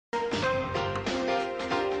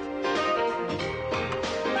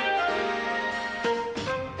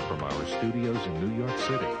studios in New York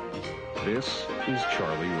City. This is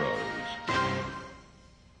Charlie Rose.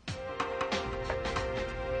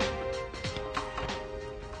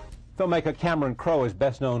 Filmmaker Cameron Crowe is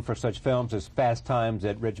best known for such films as Fast Times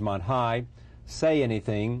at Ridgemont High, Say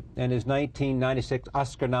Anything, and his 1996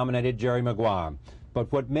 Oscar-nominated Jerry Maguire.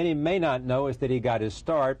 But what many may not know is that he got his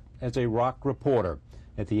start as a rock reporter.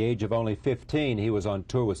 At the age of only 15, he was on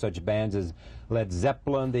tour with such bands as Led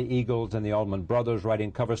Zeppelin, the Eagles, and the Allman Brothers,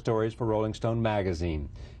 writing cover stories for Rolling Stone magazine.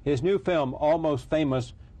 His new film, Almost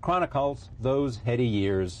Famous, chronicles those heady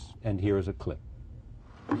years, and here is a clip.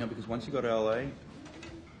 You know, because once you go to L.A.,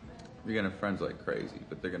 you're going to have friends like crazy,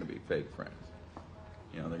 but they're going to be fake friends.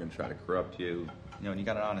 You know, they're going to try to corrupt you, you know, and you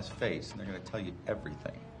got an honest face, and they're going to tell you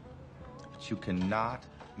everything. But you cannot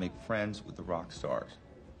make friends with the rock stars.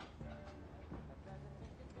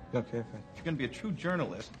 Okay, fine. If you're going to be a true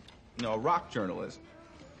journalist, you know, a rock journalist,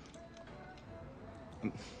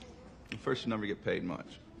 first, you never get paid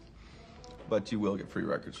much. But you will get free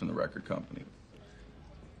records from the record company.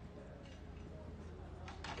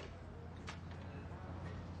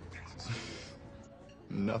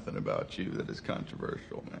 Nothing about you that is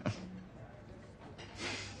controversial, man.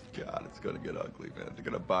 God, it's gonna get ugly, man. They're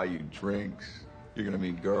gonna buy you drinks. You're gonna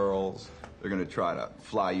meet girls. They're gonna try to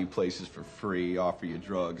fly you places for free, offer you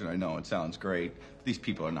drugs, and I know it sounds great, but these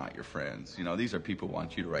people are not your friends. You know, these are people who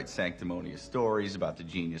want you to write sanctimonious stories about the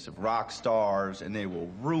genius of rock stars, and they will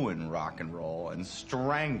ruin rock and roll and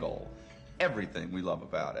strangle everything we love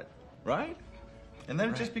about it, right? And then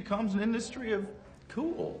it just becomes an industry of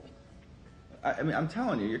cool. I mean, I'm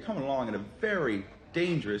telling you, you're coming along at a very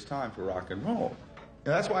dangerous time for rock and roll.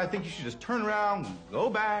 And that's why I think you should just turn around,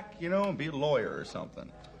 go back, you know, and be a lawyer or something.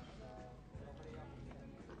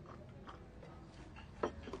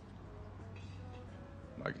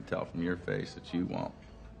 I can tell from your face that you won't.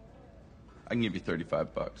 I can give you $35.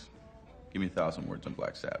 Give me 1,000 words on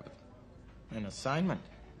Black Sabbath. An assignment?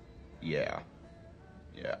 Yeah.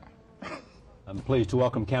 Yeah. I'm pleased to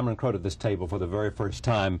welcome Cameron Crowe to this table for the very first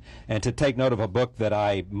time and to take note of a book that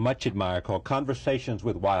I much admire called Conversations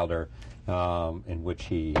with Wilder, in which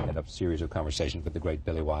he had a series of conversations with the great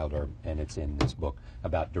Billy Wilder, and it's in this book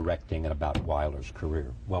about directing and about Wilder's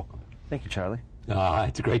career. Welcome. Thank you, Charlie.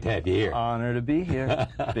 It's great to have you here. Honor to be here.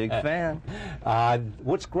 Big fan.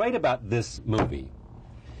 What's great about this movie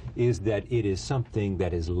is that it is something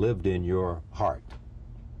that has lived in your heart,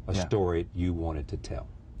 a story you wanted to tell.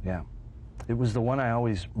 Yeah. It was the one I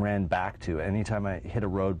always ran back to anytime I hit a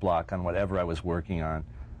roadblock on whatever I was working on.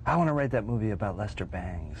 I want to write that movie about Lester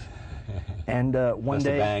Bangs. And one Lester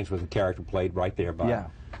day... Bangs was a character played right there by... Yeah.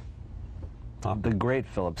 The great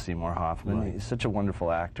Philip Seymour Hoffman. Right. He's such a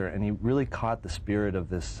wonderful actor, and he really caught the spirit of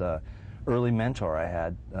this early mentor I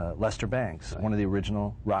had, Lester Bangs, one of the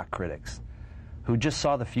original rock critics, who just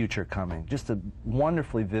saw the future coming. Just a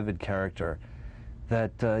wonderfully vivid character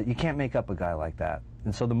that you can't make up a guy like that.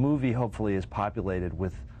 And so the movie, hopefully, is populated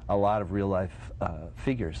with a lot of real-life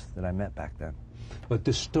figures that I met back then. But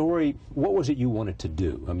the story, what was it you wanted to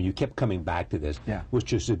do? I mean, you kept coming back to this, was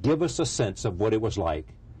just to give us a sense of what it was like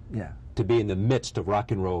to be in the midst of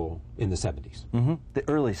rock and roll in the 70s. The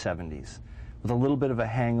early 70s, with a little bit of a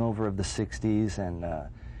hangover of the 60s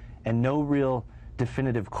and no real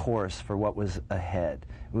definitive course for what was ahead.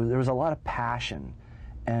 There was a lot of passion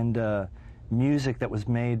and music that was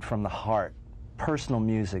made from the heart. Personal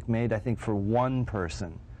music made, I think, for one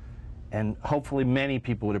person, and hopefully many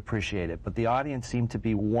people would appreciate it, but the audience seemed to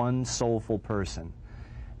be one soulful person,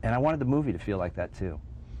 and I wanted the movie to feel like that too.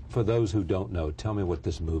 For those who don't know, tell me what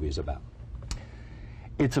this movie is about.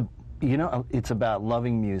 It's it's about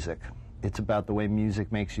loving music. It's about the way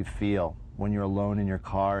music makes you feel when you're alone in your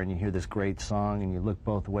car and you hear this great song and you look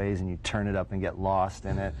both ways and you turn it up and get lost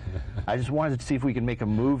in it. I just wanted to see if we could make a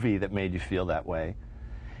movie that made you feel that way.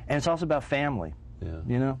 And it's also about family,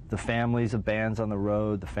 you know, the families of bands on the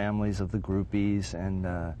road, the families of the groupies,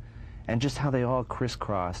 and just how they all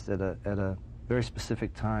crisscrossed at a very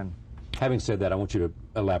specific time. Having said that, I want you to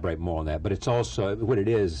elaborate more on that, but it's also, what it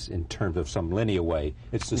is in terms of some linear way,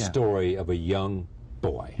 it's the story of a young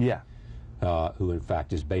boy who in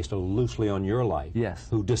fact is based loosely on your life,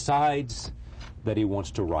 who decides that he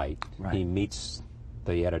wants to write. He meets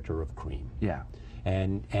the editor of Cream.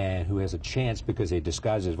 And who has a chance, because he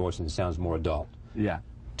disguises his voice and it sounds more adult,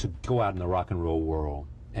 to go out in the rock and roll world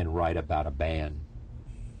and write about a band.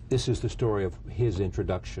 This is the story of his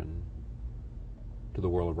introduction to the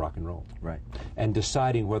world of rock and roll. And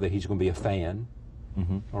deciding whether he's going to be a fan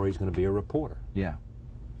or he's going to be a reporter.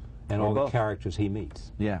 And all the characters he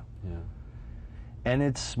meets. And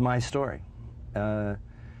it's my story.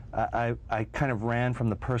 I kind of ran from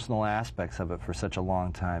the personal aspects of it for such a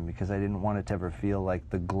long time because I didn't want it to ever feel like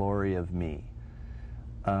the glory of me.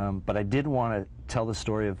 But I did want to tell the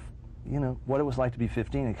story of, you know, what it was like to be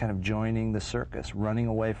 15 and kind of joining the circus, running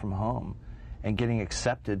away from home, and getting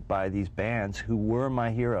accepted by these bands who were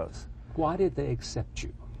my heroes. Why did they accept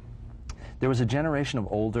you? There was a generation of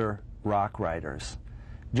older rock writers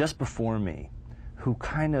just before me who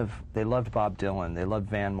kind of, they loved Bob Dylan, they loved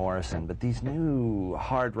Van Morrison, but these new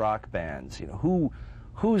hard rock bands, you know,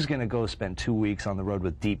 who's going to go spend 2 weeks on the road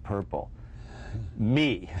with Deep Purple?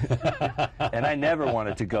 Me. And I never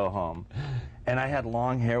wanted to go home. And I had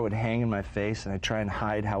long hair, would hang in my face, and I'd try and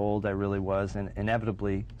hide how old I really was, and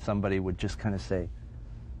inevitably somebody would just kind of say,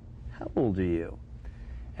 "How old are you?"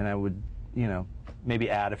 And I would, you know,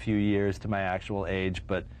 maybe add a few years to my actual age,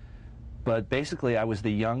 but basically I was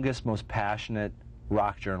the youngest, most passionate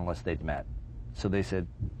rock journalist they'd met. So they said,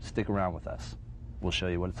 "Stick around with us. We'll show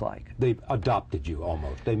you what it's like." They adopted you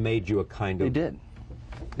almost. They made you a kind of... They did.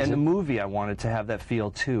 And the movie, I wanted to have that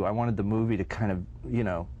feel too. I wanted the movie to kind of, you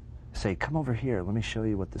know, say, "Come over here, let me show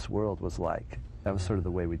you what this world was like." That was sort of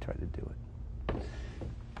the way we tried to do it.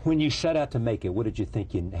 When you set out to make it, what did you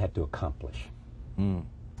think you had to accomplish?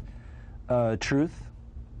 Truth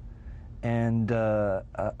and a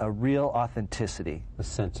real authenticity. A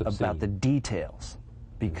sense of about the details,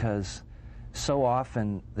 because so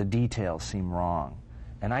often the details seem wrong.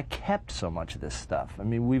 And I kept so much of this stuff. I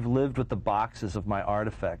mean, we've lived with the boxes of my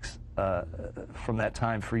artifacts from that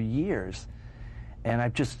time for years. And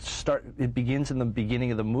I've just it begins in the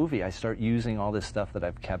beginning of the movie. I start using all this stuff that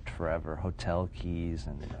I've kept forever, hotel keys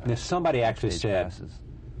and... Now, somebody actually said, passes.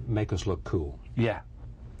 "Make us look cool." Yeah.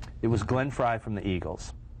 It was Glenn Frey from the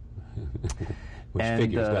Eagles. Which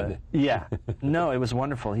figures, doesn't it? Yeah. No, it was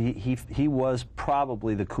wonderful. He was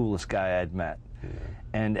probably the coolest guy I'd met. Yeah.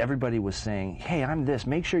 And everybody was saying, "Hey, I'm this.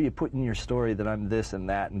 Make sure you put in your story that I'm this and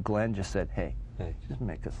that." And Glenn just said, hey, just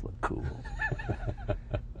make us look cool."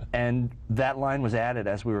 And that line was added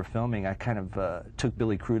as we were filming. I kind of took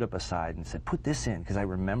Billy Crudup aside and said, "Put this in," because I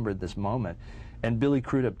remembered this moment. And Billy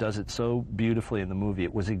Crudup does it so beautifully in the movie.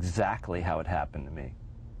 It was exactly how it happened to me.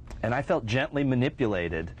 And I felt gently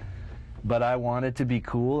manipulated, but I wanted to be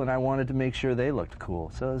cool, and I wanted to make sure they looked cool.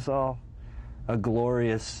 So it was all a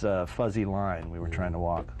glorious, fuzzy line we were trying to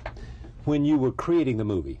walk. When you were creating the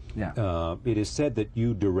movie, yeah. It is said that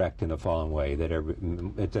you direct in a following way,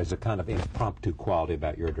 that there's a kind of impromptu quality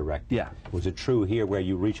about your directing. Yeah. Was it true here where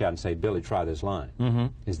you reach out and say, "Billy, try this line"? Mm-hmm.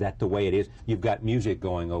 Is that the way it is? You've got music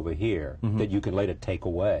going over here that you can later take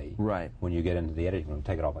away when you get into the editing room,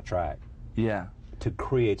 take it off a track. Yeah. To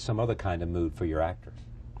create some other kind of mood for your actors.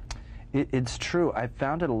 It's true. I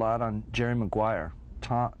found it a lot on Jerry Maguire.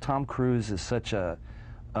 Tom Cruise is such a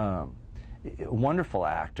wonderful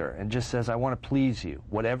actor and just says, "I want to please you,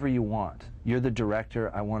 whatever you want. You're the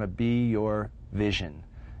director. I want to be your vision."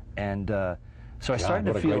 And so I started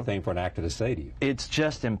to feel... What a great thing for an actor to say to you. It's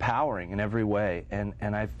just empowering in every way, and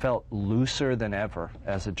I felt looser than ever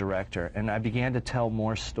as a director. And I began to tell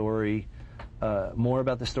more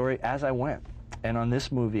about the story as I went. And on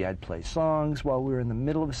this movie, I'd play songs while we were in the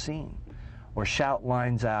middle of a scene, or shout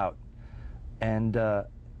lines out. And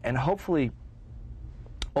hopefully,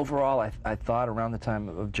 overall, I thought around the time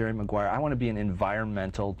of Jerry Maguire, I want to be an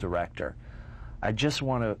environmental director. I just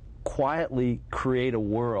want to quietly create a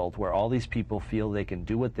world where all these people feel they can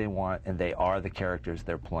do what they want and they are the characters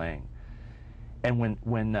they're playing. And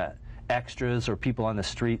when extras or people on the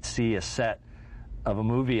street see a set of a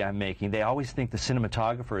movie I'm making, they always think the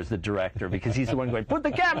cinematographer is the director because he's the one going, "Put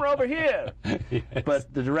the camera over here!" Yes.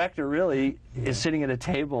 But the director really is sitting at a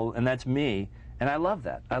table, and that's me, and I love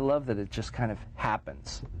that. I love that it just kind of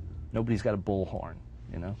happens. Nobody's got a bullhorn,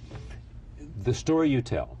 you know? The story you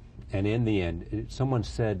tell, and in the end, someone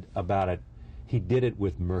said about it, he did it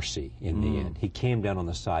with mercy in the end. He came down on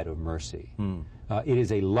the side of mercy. It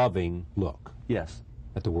is a loving look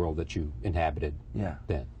at the world that you inhabited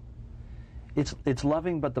then. It's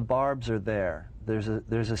loving, but the barbs are there. There's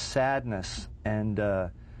a sadness and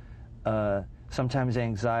sometimes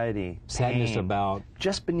anxiety, sadness pain, about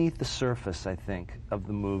just beneath the surface, I think, of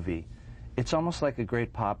the movie. It's almost like a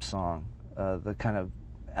great pop song, the kind of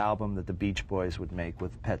album that the Beach Boys would make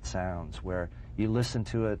with Pet Sounds, where you listen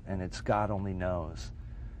to it and it's God only knows,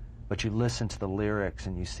 but you listen to the lyrics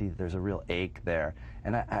and you see there's a real ache there.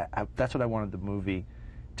 And that's what I wanted the movie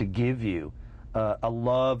to give you, a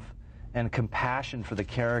love and compassion for the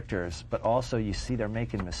characters, but also you see they're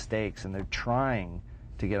making mistakes and they're trying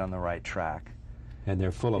to get on the right track. And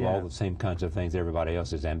they're full of all the same kinds of things everybody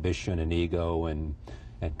else is: ambition and ego and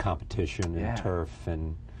competition and turf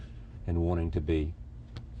and wanting to be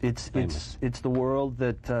It's the world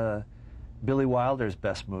that Billy Wilder's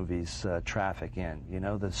best movies traffic in. You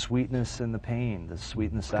know, the sweetness and the pain, the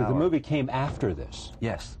sweet and the sour. The movie came after this.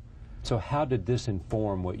 Yes. So how did this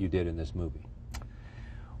inform what you did in this movie?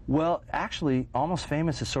 Well, actually, Almost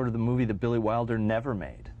Famous is sort of the movie that Billy Wilder never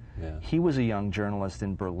made. Yeah. He was a young journalist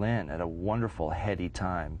in Berlin at a wonderful, heady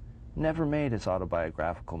time. Never made his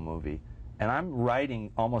autobiographical movie. And I'm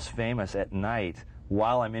writing Almost Famous at night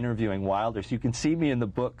while I'm interviewing Wilder. So you can see me in the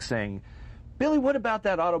book saying, Billy, what about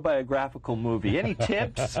that autobiographical movie? Any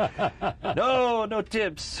tips? No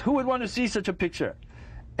tips. Who would want to see such a picture?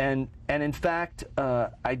 And in fact,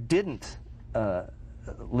 I didn't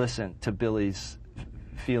listen to Billy's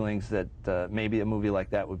feelings that maybe a movie like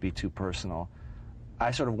that would be too personal.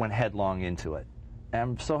 I sort of went headlong into it. And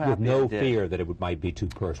I'm so happy with no I did. fear that it might be too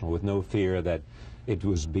personal, with no fear that it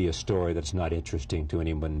would be a story that's not interesting to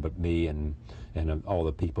anyone but me and all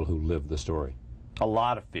the people who live the story. A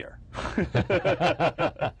lot of fear.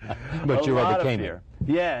 But you overcame it.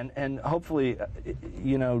 Yeah, and hopefully,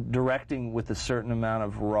 you know, directing with a certain amount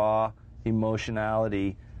of raw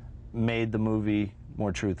emotionality made the movie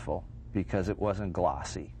more truthful because it wasn't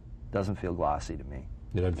glossy. Doesn't feel glossy to me.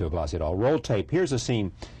 It doesn't feel glossy at all. Roll tape. Here's a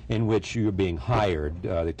scene in which you're being hired.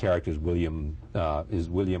 The character is William.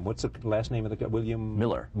 What's the last name of the guy? William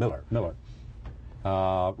Miller. Miller.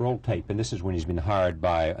 Roll tape, and this is when he's been hired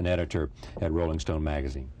by an editor at Rolling Stone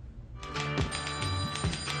magazine.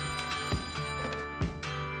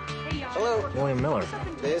 Hello. William Miller.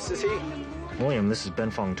 This is he. William, this is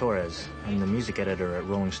Ben Fong Torres. I'm the music editor at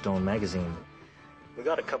Rolling Stone magazine. We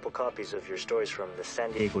got a couple copies of your stories from the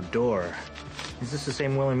San Diego Door. Is this the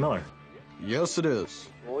same William Miller? Yes, it is.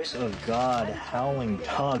 Voice of God, howling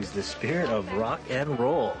dogs, the spirit of rock and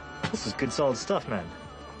roll. This is good, solid stuff, man.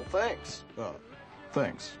 Well,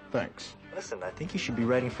 thanks. Thanks. Listen, I think you should be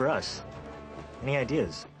writing for us. Any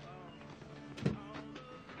ideas?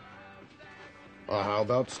 How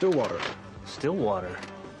about Stillwater? Stillwater.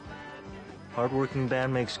 Hardworking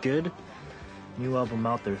band makes good. New album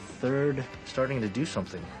out, their third, starting to do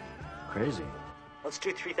something. Crazy. Let's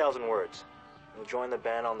do 3,000 words. We'll join the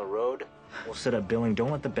band on the road. We'll set up billing.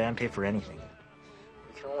 Don't let the band pay for anything.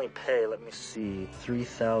 We can only pay, let me see,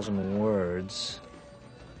 3,000 words.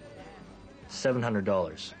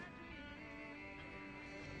 $700.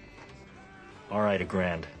 All right,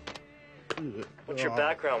 $1,000. What's your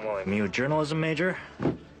background, William? You a journalism major?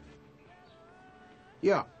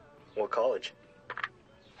 Yeah. What college?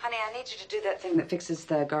 Honey, I need you to do that thing that fixes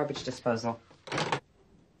the garbage disposal.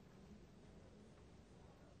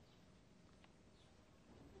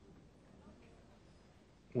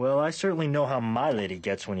 Well, I certainly know how my lady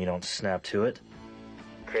gets when you don't snap to it.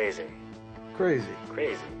 Crazy. Crazy.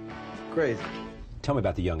 Tell me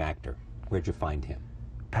about the young actor. Where'd you find him?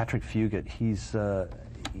 Patrick Fugit, he's,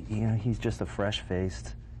 you know, he's just a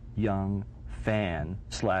fresh-faced, young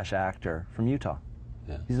fan/actor from Utah.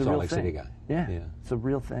 Yeah. He's a Salt real Lake thing. City guy. Yeah, it's a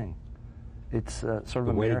real thing. It's sort of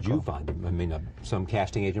a Where miracle. did you find him? I mean, some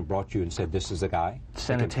casting agent brought you and said, this is the guy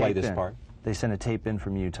that can play this part? They sent a tape in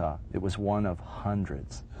from Utah. It was one of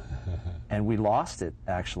hundreds. And we lost it,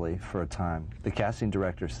 actually, for a time. The casting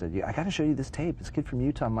director said, I got to show you this tape. This kid from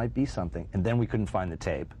Utah might be something. And then we couldn't find the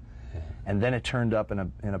tape. And then it turned up in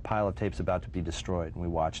a pile of tapes about to be destroyed. And we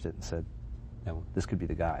watched it and said, this could be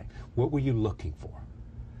the guy. What were you looking for?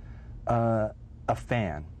 A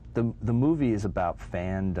fan. The movie is about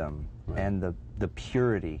fandom and the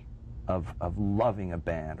purity of loving a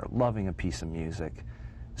band or loving a piece of music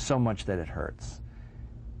so much that it hurts.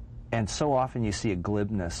 And so often you see a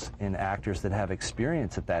glibness in actors that have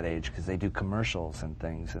experience at that age because they do commercials and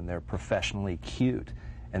things and they're professionally cute.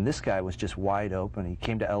 And this guy was just wide open. He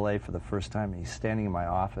came to LA for the first time and he's standing in my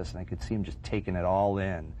office and I could see him just taking it all in.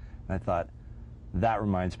 And I thought, that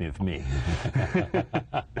reminds me of me.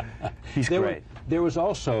 He's great. There was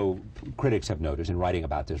also, critics have noticed in writing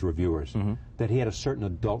about this, reviewers, that he had a certain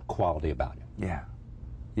adult quality about him.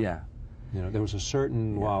 Yeah. You know, there was a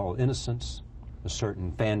certain, while innocence, a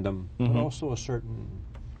certain fandom, but also a certain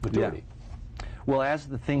maturity. Well, as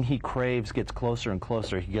the thing he craves gets closer and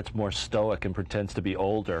closer, he gets more stoic and pretends to be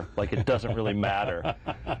older, like it doesn't really matter.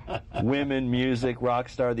 Women, music, rock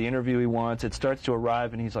star, the interview he wants, it starts to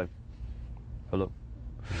arrive and he's like, hello.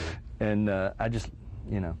 And I just,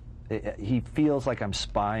 you know, he feels like I'm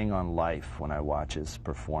spying on life when I watch his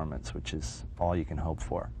performance, which is all you can hope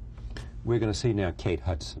for. We're going to see now Kate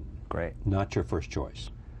Hudson. Great. Not your first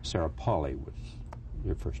choice. Sarah Polley was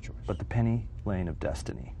your first choice. But the Penny Lane of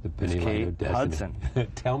Destiny. The Penny Lane of Destiny. Hudson.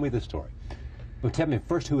 Tell me the story. Well, tell me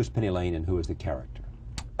first, who is Penny Lane and who is the character?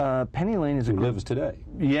 Penny Lane is who lives today.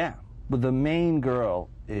 Yeah. But the main girl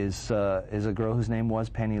is a girl whose name was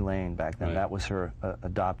Penny Lane back then. Right. That was her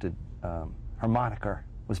adopted, her moniker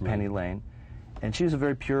was Penny Lane. And she was a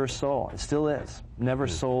very pure soul. It still is. Never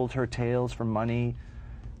sold her tales for money,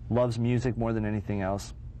 loves music more than anything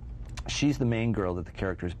else. She's the main girl that the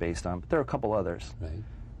character is based on, but there are a couple others. Right.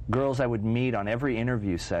 Girls I would meet on every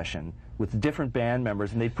interview session with different band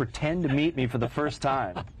members, and they'd pretend to meet me for the first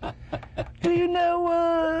time. Do you know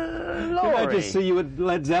Lori? Didn't I just see you with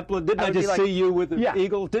Led Zeppelin? Didn't I just see you with the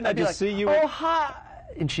Eagles? Didn't I just see you? Oh, hi.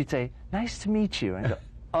 And she'd say, nice to meet you. And I'd go,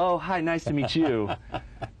 oh, hi, nice to meet you.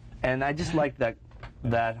 And I just liked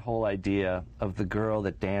that whole idea of the girl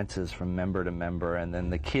that dances from member to member, and then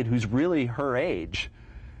the kid who's really her age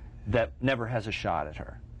that never has a shot at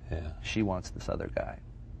her. Yeah. She wants this other guy.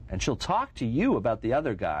 And she'll talk to you about the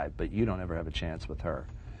other guy, but you don't ever have a chance with her.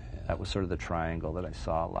 Yeah. That was sort of the triangle that I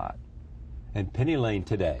saw a lot. And Penny Lane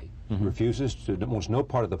today refuses to, wants no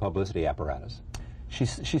part of the publicity apparatus.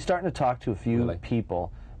 She's starting to talk to a few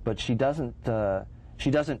people, but she doesn't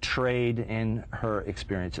trade in her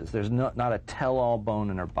experiences. There's not a tell-all bone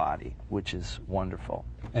in her body, which is wonderful.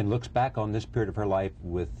 And looks back on this period of her life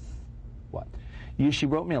with what? She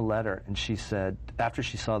wrote me a letter, and she said, after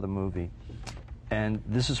she saw the movie, and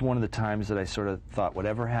this is one of the times that I sort of thought,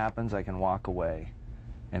 whatever happens, I can walk away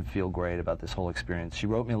and feel great about this whole experience. She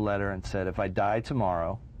wrote me a letter and said, if I die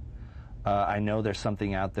tomorrow, I know there's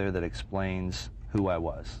something out there that explains who I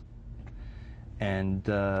was. And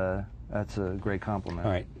that's a great compliment.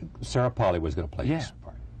 All right. Sarah Polley was going to play this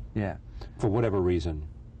part. Yeah. For whatever reason,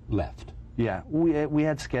 left. Yeah. We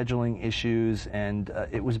had scheduling issues, and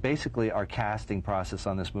it was basically our casting process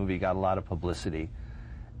on this movie got a lot of publicity.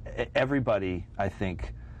 Everybody, I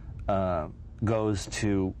think, goes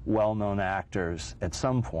to well-known actors at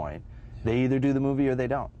some point. They either do the movie or they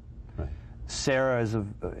don't. Right. Sarah is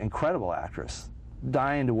an incredible actress.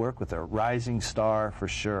 Dying to work with her. Rising star for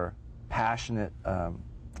sure. Passionate,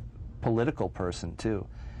 political person too.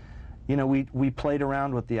 You know, we played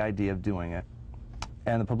around with the idea of doing it,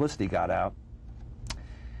 and the publicity got out.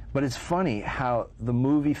 But it's funny how the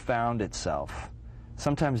movie found itself.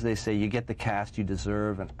 Sometimes they say, you get the cast you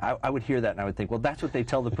deserve, and I would hear that and I would think, well, that's what they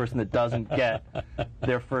tell the person that doesn't get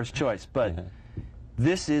their first choice. But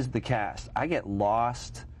this is the cast. I get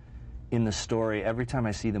lost in the story every time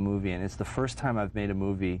I see the movie, and it's the first time I've made a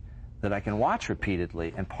movie that I can watch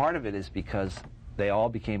repeatedly, and part of it is because they all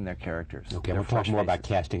became their characters. Okay, we'll talk more about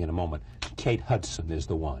casting in a moment. Kate Hudson is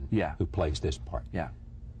the one who plays this part. Yeah.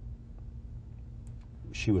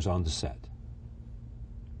 She was on the set.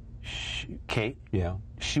 Kate? Yeah.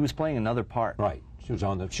 She was playing another part. Right. She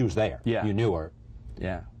was there. Yeah. You knew her.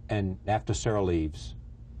 Yeah. And after Sarah leaves,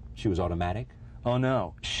 she was automatic? Oh,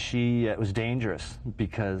 no. It was dangerous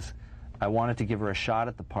because I wanted to give her a shot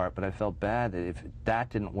at the part, but I felt bad that if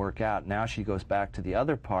that didn't work out, now she goes back to the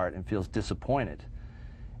other part and feels disappointed.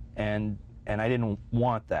 And I didn't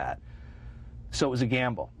want that. So it was a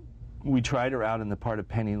gamble. We tried her out in the part of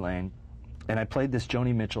Penny Lane, and I played this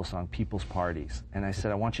Joni Mitchell song, People's Parties. And I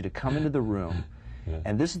said, I want you to come into the room,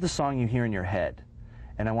 and this is the song you hear in your head.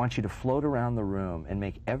 And I want you to float around the room and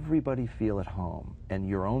make everybody feel at home, and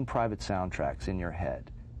your own private soundtracks in your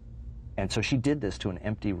head. And so she did this to an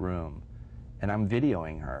empty room, and I'm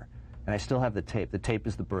videoing her, and I still have the tape. The tape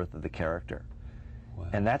is the birth of the character. Wow.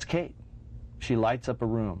 And that's Kate. She lights up a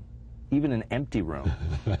room, even an empty room.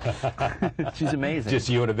 She's amazing. Just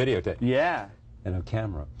you and a videotape. Yeah. And a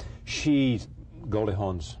camera. She's Goldie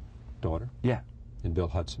Hawn's daughter. Yeah. And Bill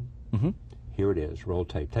Hudson. Mm-hmm. Here it is, roll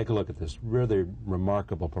tape. Take a look at this really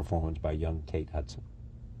remarkable performance by young Kate Hudson.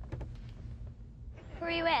 Who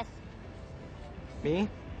are you with? Me?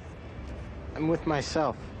 I'm with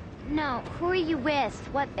myself. No, who are you with?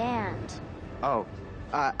 What band? Oh,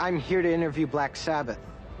 I'm here to interview Black Sabbath.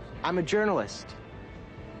 I'm a journalist.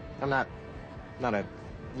 I'm not a,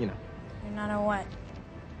 you know. You're not a what?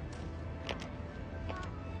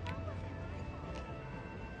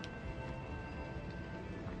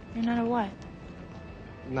 You're not a what?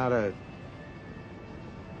 Not a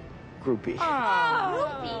groupie.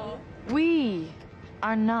 Oh. Groupie? We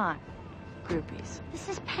are not groupies. This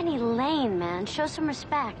is Penny Lane, man. Show some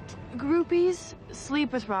respect. Groupies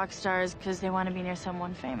sleep with rock stars because they want to be near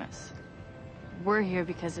someone famous. We're here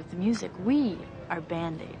because of the music. We are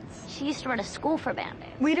Band-Aids. She used to run a school for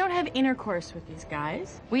Band-Aids. We don't have intercourse with these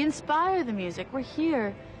guys. We inspire the music. We're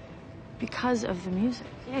here because of the music.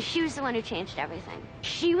 You know, she was the one who changed everything.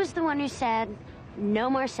 She was the one who said, no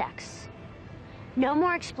more sex. No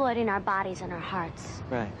more exploiting our bodies and our hearts.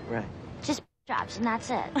 Right. Just jobs, and that's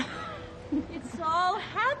it. It's all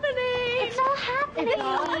happening. It's all happening. It's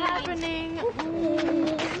all happening.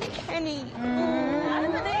 Penny.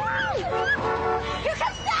 You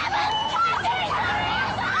can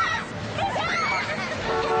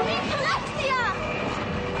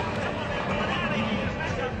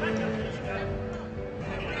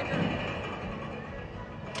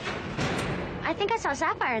Star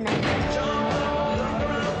Sapphire in that.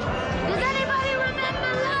 Does anybody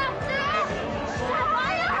remember that?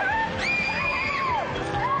 Sapphire?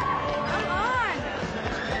 Come on!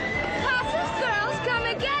 Possum's girls, come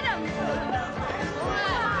and get him!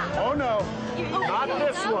 Oh, no. Not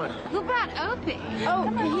this one. Who brought Opie? Oh,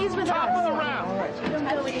 he's with Top of the round. Don't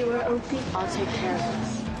tell me you were Opie. I'll take care of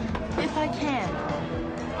this. If I can.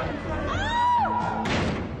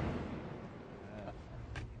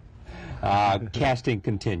 Casting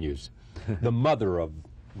continues. The mother of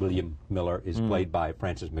William Miller is played by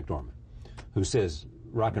Frances McDormand, who says,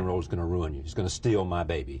 rock and roll is going to ruin you. It's going to steal my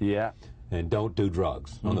baby. Yeah. And don't do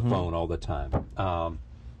drugs on the phone all the time.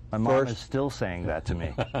 My mom is still saying that to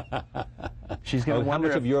me. She's going to wonder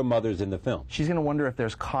how much of your mother's in the film. She's going to wonder if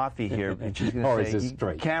there's coffee here, and she's going to say, is this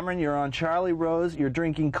straight? Cameron, you're on Charlie Rose, you're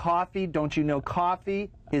drinking coffee, don't you know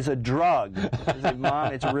coffee is a drug? I say,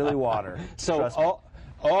 Mom, it's really water. So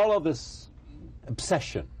all of this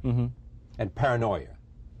obsession and paranoia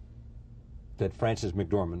that Frances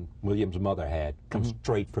McDormand, William's mother, had comes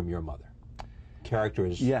straight from your mother. Character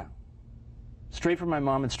is... Yeah. Straight from my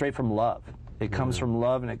mom and straight from love. It comes from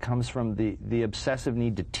love, and it comes from the obsessive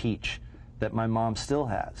need to teach that my mom still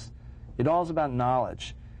has. It all is about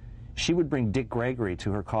knowledge. She would bring Dick Gregory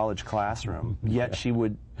to her college classroom, yet she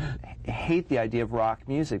would hate the idea of rock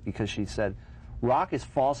music because she said, rock is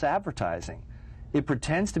false advertising. It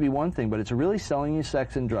pretends to be one thing, but it's really selling you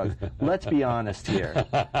sex and drugs. Let's be honest here.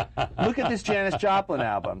 Look at this Janis Joplin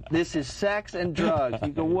album. This is sex and drugs. You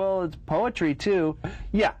go, well, it's poetry too.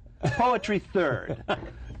 Yeah, poetry third.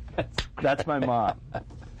 That's my mom.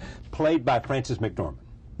 Played by Frances McDormand.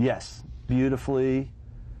 Yes, beautifully.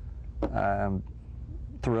 I'm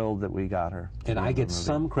thrilled that we got her. And I get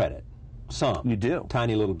some credit. Some. You do.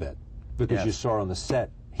 Tiny little bit. Because you saw her on the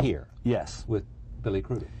set here. Yes. With Billy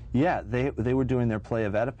Crudup. Yeah, they were doing their play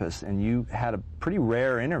of Oedipus, and you had a pretty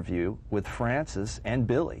rare interview with Frances and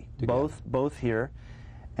Billy, both here.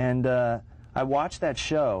 And I watched that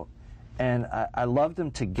show, and I loved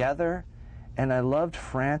them together, and I loved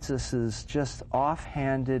Frances's just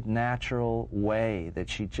offhanded, natural way that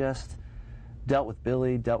she just dealt with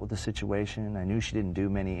Billy, dealt with the situation. I knew she didn't do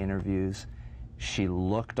many interviews. She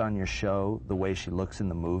looked on your show the way she looks in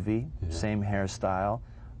the movie, same hairstyle.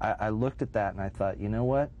 I looked at that and I thought, you know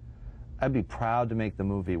what? I'd be proud to make the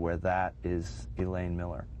movie where that is Elaine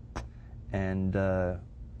Miller. And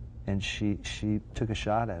she took a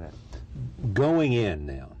shot at it. Going in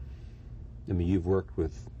now, I mean, you've worked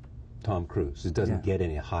with Tom Cruise. It doesn't get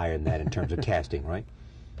any higher than that in terms of casting, right?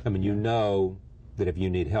 I mean, you know that if you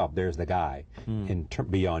need help, there's the guy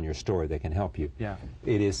beyond your story that can help you. Yeah.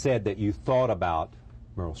 It is said that you thought about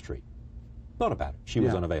Meryl Streep. Thought about it. She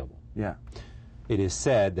was unavailable. Yeah. It is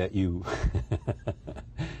said that you,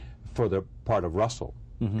 for the part of Russell,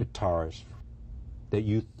 guitarist, that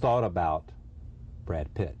you thought about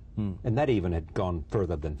Brad Pitt. And that even had gone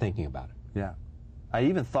further than thinking about it. Yeah. I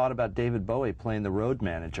even thought about David Bowie playing the road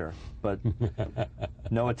manager, but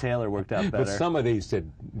Noah Taylor worked out better. But some of these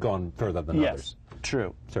had gone further than others.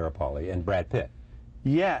 True. Sarah Polley and Brad Pitt.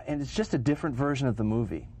 Yeah, and it's just a different version of the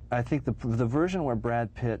movie. I think the version where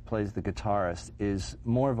Brad Pitt plays the guitarist is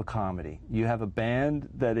more of a comedy. You have a band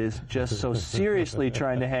that is just so seriously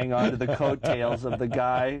trying to hang on to the coattails of the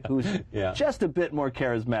guy who's just a bit more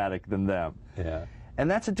charismatic than them. Yeah.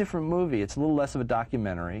 And that's a different movie. It's a little less of a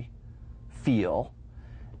documentary feel,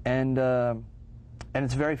 and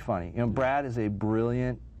it's very funny. You know, Brad is a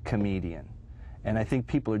brilliant comedian, and I think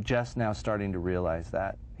people are just now starting to realize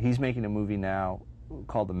that. He's making a movie now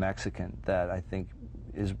called The Mexican that I think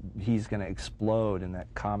he's going to explode in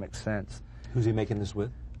that comic sense. Who's he making this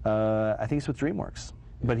with? I think it's with DreamWorks.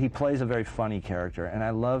 But he plays a very funny character, and I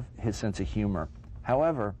love his sense of humor.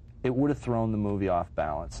 However, it would have thrown the movie off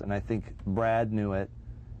balance, and I think Brad knew it,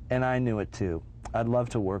 and I knew it too. I'd love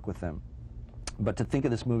to work with him. But to think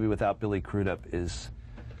of this movie without Billy Crudup is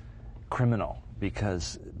criminal,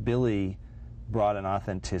 because Billy brought an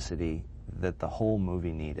authenticity that the whole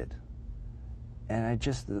movie needed. And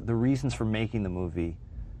the reasons for making the movie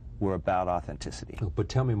were about authenticity. But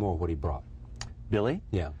tell me more what he brought. Billy?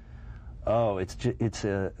 Yeah. Oh, it's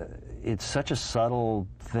such a subtle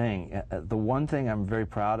thing. The one thing I'm very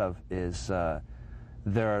proud of is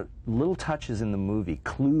there are little touches in the movie,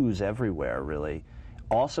 clues everywhere, really.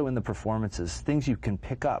 Also in the performances, things you can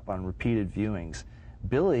pick up on repeated viewings.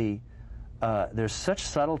 Billy, there's such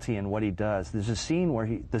subtlety in what he does. There's a scene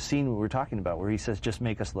where the scene we were talking about, where he says, "Just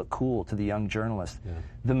make us look cool" to the young journalist. Yeah.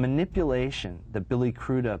 The manipulation that Billy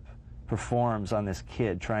Crudup performs on this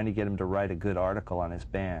kid, trying to get him to write a good article on his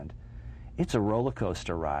band, it's a roller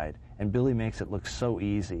coaster ride, and Billy makes it look so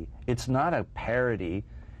easy. It's not a parody.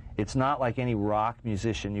 It's not like any rock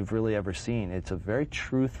musician you've really ever seen. It's a very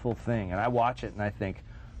truthful thing. And I watch it and I think,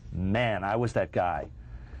 man, I was that guy.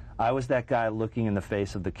 I was that guy looking in the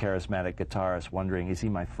face of the charismatic guitarist, wondering, is he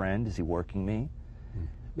my friend? Is he working me?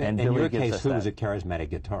 And in your case, who was a charismatic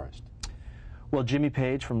guitarist? Well, Jimmy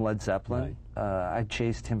Page from Led Zeppelin. Right. I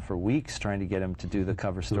chased him for weeks trying to get him to do the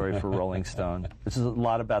cover story for Rolling Stone. This is a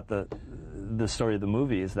lot about the story of the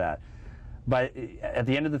movie, is that at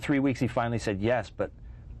the end of the 3 weeks, he finally said yes, but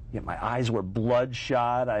my eyes were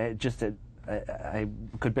bloodshot. I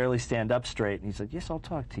could barely stand up straight. And he said, yes, I'll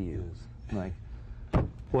talk to you. Yes. I'm like,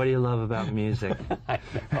 what do you love about music? All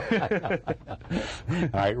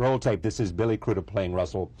right, roll tape. This is Billy Crudup playing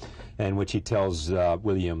Russell, in which he tells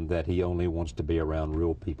William that he only wants to be around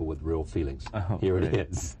real people with real feelings. Oh, here it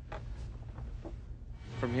is.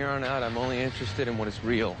 From here on out, I'm only interested in what is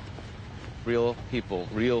real. Real people,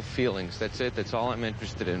 real feelings. That's it. That's all I'm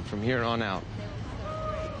interested in from here on out.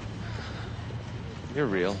 You're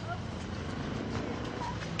real.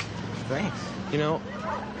 Thanks.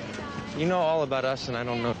 You know all about us, and I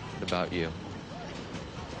don't know about you.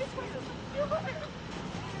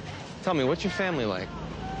 Tell me, what's your family like?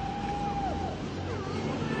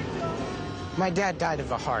 My dad died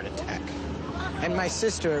of a heart attack. And my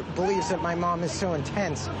sister believes that my mom is so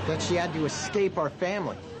intense that she had to escape our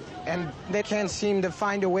family. And they can't seem to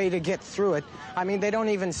find a way to get through it. I mean, they don't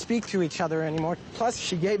even speak to each other anymore. Plus,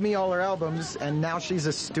 she gave me all her albums, and now she's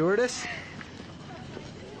a stewardess.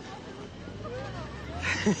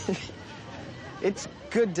 It's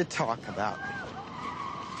good to talk about.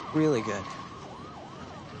 Really good.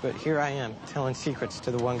 But here I am, telling secrets to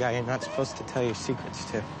the one guy you're not supposed to tell your secrets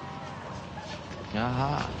to.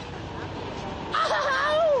 Aha.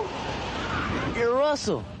 Ow! You're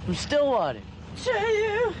Russell from Stillwater. Sure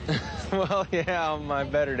you. Well, yeah, on my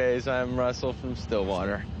better days, I'm Russell from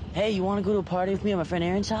Stillwater. Hey, you want to go to a party with me at my friend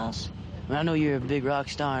Aaron's house? I know you're a big rock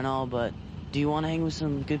star and all, but do you want to hang with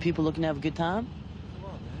some good people looking to have a good time?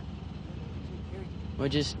 We're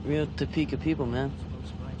just real Topeka people, man.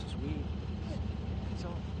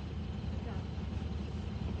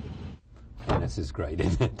 This is great,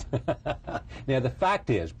 isn't it? Now, the fact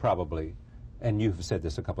is probably, and you've said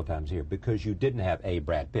this a couple of times here, because you didn't have a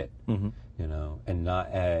Brad Pitt, and not,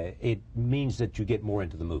 it means that you get more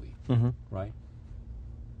into the movie, right?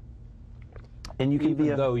 And you can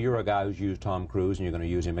even though you're a guy who's used Tom Cruise and you're going to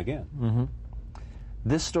use him again.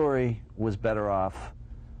 This story was better off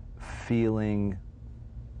feeling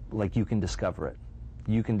like you can discover it.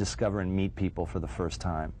 You can discover and meet people for the first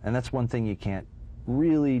time. And that's one thing you can't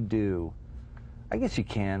really do. I guess you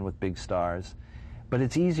can with big stars, but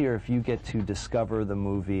it's easier if you get to discover the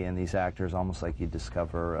movie and these actors almost like you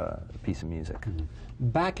discover a piece of music.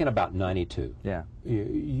 Back in about 92,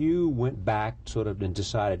 you went back sort of and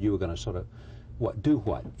decided you were going to sort of, do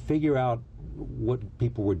what? Figure out what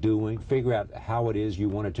people were doing, figure out how it is you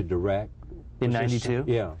wanted to direct. In 92?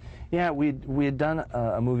 Yeah. Yeah, we had done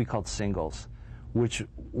a movie called Singles, which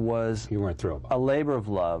was you weren't thrilled a labor of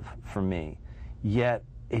love for me, yet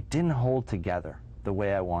it didn't hold together the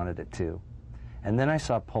way I wanted it to. And then I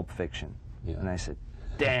saw Pulp Fiction, and I said,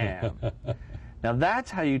 damn. Now that's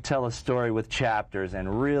how you tell a story with chapters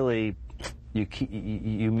and really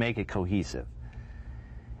you make it cohesive.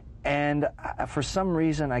 And for some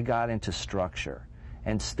reason I got into structure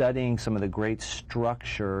and studying some of the great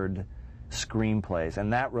structured screenplays,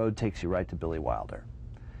 and that road takes you right to Billy Wilder.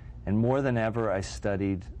 And more than ever, I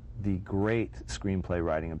studied the great screenplay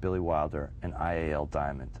writing of Billy Wilder and I.A.L.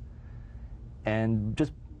 Diamond, and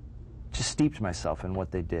just steeped myself in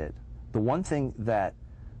what they did. The one thing that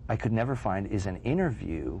I could never find is an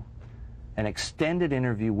interview, an extended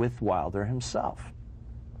interview with Wilder himself.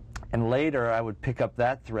 And later, I would pick up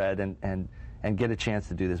that thread and get a chance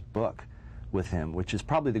to do this book with him, which is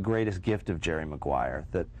probably the greatest gift of Jerry Maguire,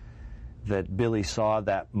 that Billy saw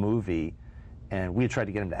that movie, and we had tried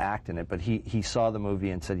to get him to act in it, but he saw the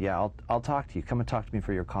movie and said, yeah, I'll talk to you. Come and talk to me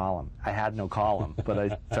for your column. I had no column, but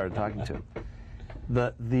I started talking to him.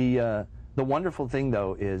 The wonderful thing,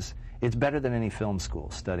 though, is it's better than any film school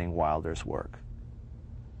studying Wilder's work,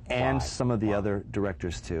 and some of the other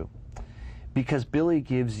directors, too. Because Billy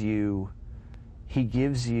gives you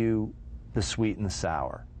the sweet and the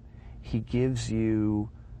sour. He gives you,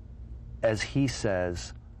 as he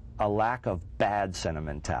says, a lack of bad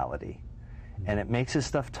sentimentality. And it makes his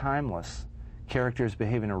stuff timeless. Characters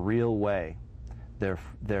behave in a real way. They're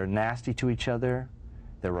nasty to each other.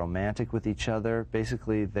 They're romantic with each other.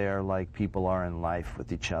 Basically, they're like people are in life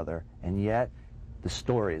with each other. And yet, the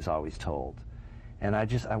story is always told. And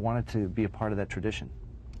I wanted to be a part of that tradition.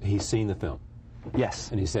 He's seen the film? Yes.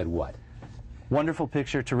 And he said what? Wonderful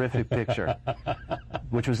picture, terrific picture.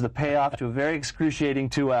 which was the payoff to a very excruciating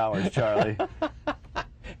 2 hours, Charlie.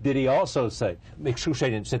 Did he also say,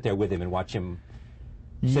 excruciating, sit there with him and watch him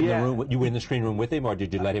sit in the room? You were in the screening room with him, or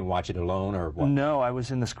did you let him watch it alone, or what? No, I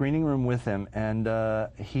was in the screening room with him, and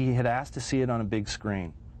he had asked to see it on a big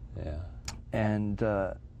screen. Yeah. And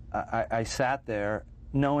I sat there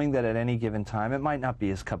knowing that at any given time, it might not be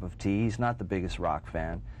his cup of tea. He's not the biggest rock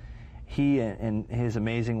fan. He and his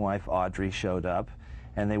amazing wife, Audrey, showed up,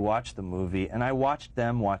 and they watched the movie, and I watched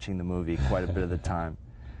them watching the movie quite a bit of the time.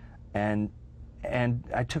 And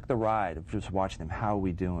I took the ride of just watching them. How are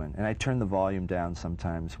we doing? And I turned the volume down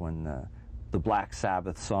sometimes when the Black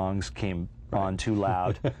Sabbath songs came on too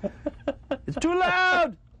loud. It's too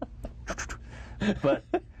loud!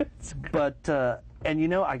 And you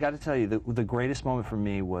know, I got to tell you, the greatest moment for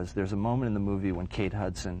me was there's a moment in the movie when Kate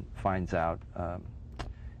Hudson finds out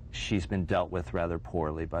she's been dealt with rather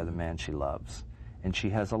poorly by the man she loves. And she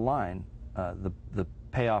has a line, the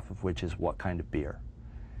payoff of which is, "What kind of beer?"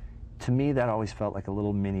 To me, that always felt like a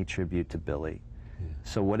little mini tribute to Billy. Yeah.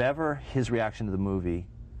 So whatever his reaction to the movie,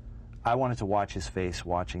 I wanted to watch his face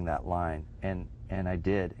watching that line, and I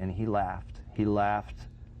did, and he laughed. He laughed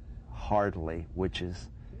heartily, which is,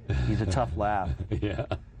 he's a tough laugh. Yeah.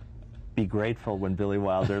 Be grateful when Billy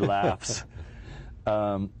Wilder laughs.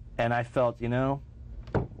 And I felt, you know,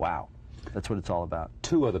 wow, that's what it's all about.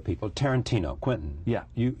 Two other people, Tarantino, Quentin. Yeah.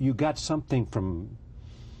 You got something from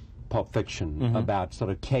Pulp Fiction about sort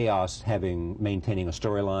of chaos maintaining a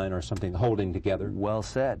storyline or something, holding together? Well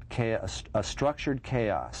said. A structured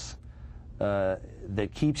chaos that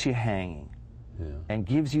keeps you hanging and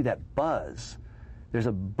gives you that buzz. There's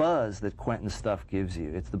a buzz that Quentin's stuff gives you.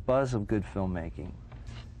 It's the buzz of good filmmaking.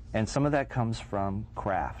 And some of that comes from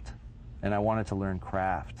craft. And I wanted to learn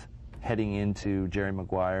craft heading into Jerry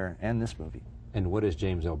Maguire and this movie. And what has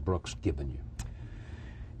James L. Brooks given you?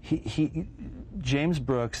 James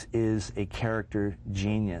Brooks is a character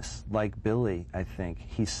genius, like Billy, I think.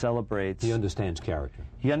 He celebrates... He understands character.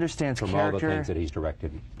 He understands from character. From all the things that he's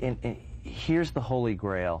directed. And here's the holy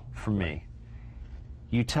grail for me.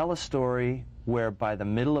 You tell a story where by the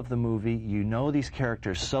middle of the movie, you know these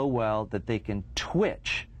characters so well that they can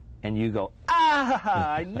twitch, and you go,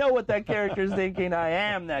 ah, I know what that character's thinking, I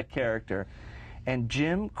am that character. And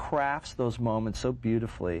Jim crafts those moments so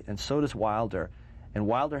beautifully, and so does Wilder. And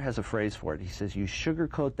Wilder has a phrase for it. He says, you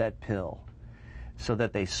sugarcoat that pill so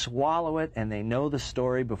that they swallow it and they know the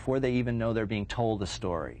story before they even know they're being told a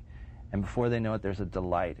story. And before they know it, there's a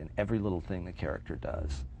delight in every little thing the character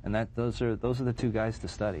does. And those are the two guys to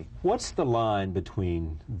study. What's the line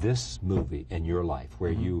between this movie and your life,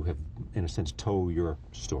 where you have, in a sense, told your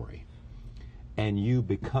story, and you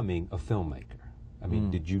becoming a filmmaker? I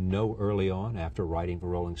mean, did you know early on, after writing for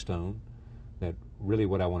Rolling Stone, that really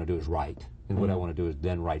what I want to do is write, and what I want to do is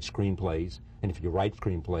then write screenplays, and if you write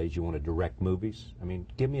screenplays, you want to direct movies? I mean,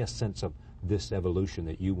 give me a sense of this evolution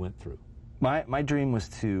that you went through. My dream was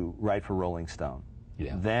to write for Rolling Stone.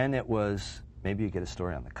 Yeah. Then it was, maybe you get a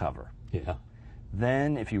story on the cover. Yeah.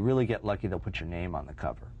 Then, if you really get lucky, they'll put your name on the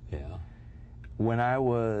cover. Yeah. When I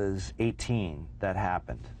was 18, that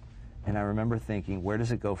happened. And I remember thinking, where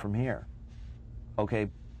does it go from here? Okay,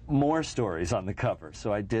 more stories on the cover.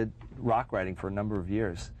 So I did rock writing for a number of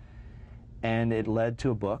years. And it led to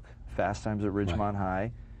a book, Fast Times at Ridgemont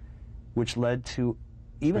High, which led to,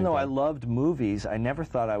 even though I loved movies, I never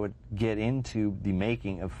thought I would get into the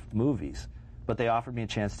making of movies. But they offered me a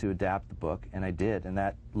chance to adapt the book, and I did, and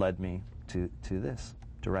that led me to this,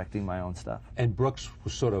 directing my own stuff. And Brooks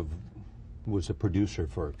was a producer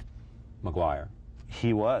for Maguire.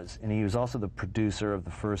 He was, and he was also the producer of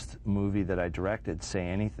the first movie that I directed, Say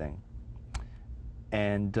Anything,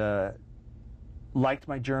 and liked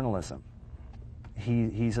my journalism.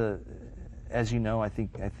 He's as you know, I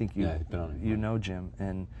think you know Jim,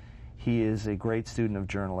 and he is a great student of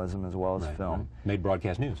journalism as well as film. Right. Made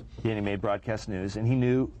broadcast news. Yeah, and he made broadcast news, and he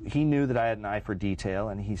knew that I had an eye for detail,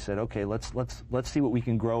 and he said, okay, let's see what we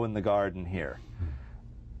can grow in the garden here.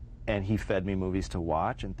 And he fed me movies to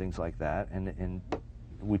watch and things like that, and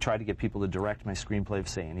we tried to get people to direct my screenplay of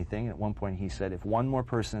Say Anything. And at one point he said, if one more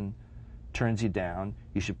person turns you down,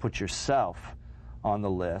 you should put yourself on the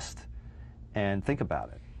list and think about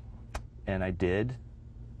it. And I did,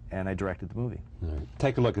 and I directed the movie. Right.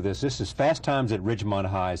 Take a look at this. This is Fast Times at Ridgemont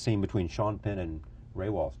High, scene between Sean Penn and Ray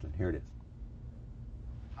Walston. Here it is.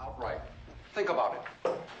 Outright. Think about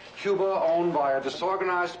it. Cuba owned by a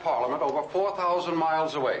disorganized parliament over 4,000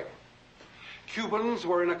 miles away. Cubans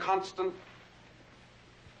were in a constant...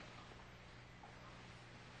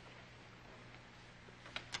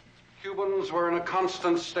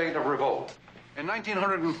 state of revolt. In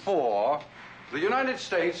 1904, The United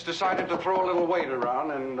States decided to throw a little weight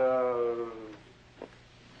around and,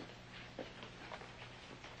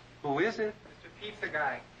 Who is it? Mr. Pizza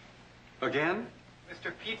Guy. Again?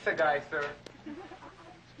 Mr. Pizza Guy, sir.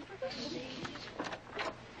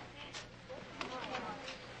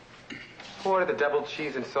 Order the double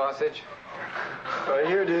cheese and sausage. Right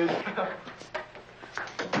here, dude.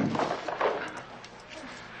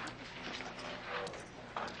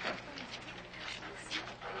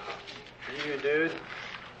 Here, dude.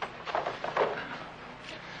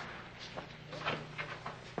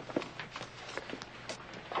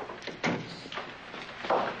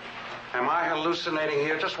 Am I hallucinating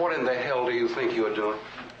here? Just what in the hell do you think you're doing?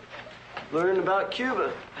 Learning about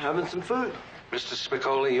Cuba, having some food. Mr.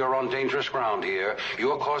 Spicoli, you're on dangerous ground here.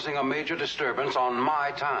 You're causing a major disturbance on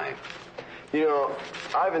my time. You know,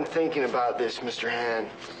 I've been thinking about this, Mr. Han.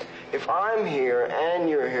 If I'm here and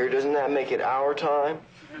you're here, doesn't that make it our time?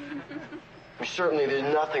 Certainly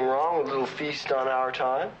there's nothing wrong with a little feast on our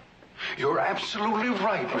time. You're absolutely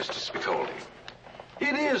right, Mr. Spicoli.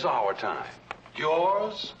 It is our time.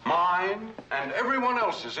 Yours, mine, and everyone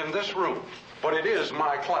else's in this room. But it is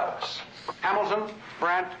my class. Hamilton,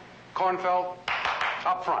 Brandt, Kornfeld,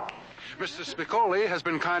 up front. Mr. Spicoli has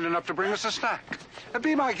been kind enough to bring us a snack.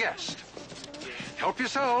 Be my guest. Help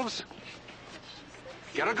yourselves.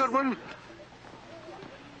 Get a good one.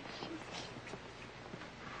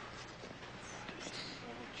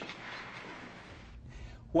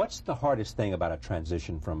 What's the hardest thing about a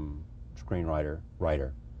transition from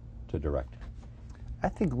writer to director? I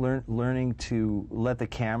think learning to let the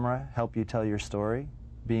camera help you tell your story,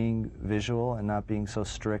 being visual and not being so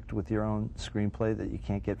strict with your own screenplay that you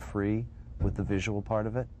can't get free with the visual part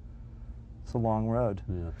of it. It's a long road.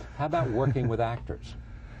 Yeah. How about working with actors?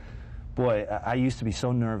 Boy, I used to be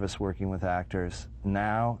so nervous working with actors.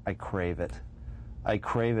 Now I crave it. I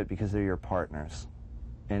crave it because they're your partners.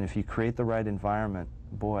 And if you create the right environment,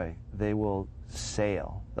 boy, they will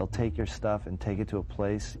sail. They'll take your stuff and take it to a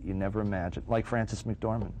place you never imagined. Like Frances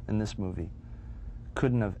McDormand in this movie.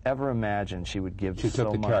 Couldn't have ever imagined she would give so much. She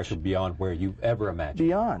took the character beyond where you ever imagined.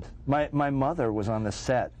 Beyond. My mother was on the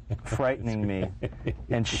set frightening me,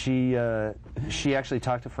 and she actually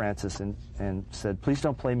talked to Frances and said, please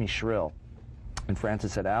don't play me shrill. And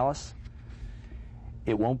Frances said, Alice,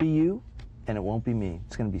 it won't be you, and it won't be me.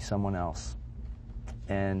 It's going to be someone else.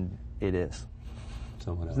 And it is.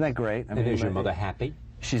 Someone else. Isn't that great? And is your mother happy?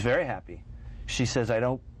 She's very happy. She says,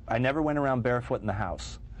 I never went around barefoot in the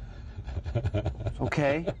house.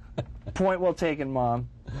 Okay? Point well taken, Mom.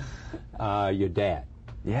 Your dad?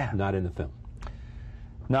 Yeah. Not in the film?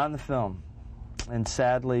 Not in the film. And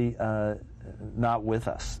sadly, not with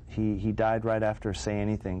us. He died right after Say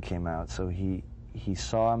Anything came out, so he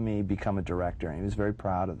saw me become a director, and he was very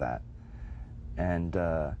proud of that. And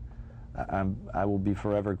I will be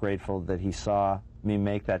forever grateful that he saw me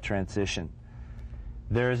make that transition.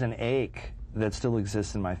 There is an ache that still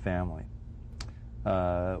exists in my family.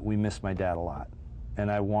 We miss my dad a lot,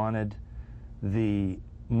 and I wanted the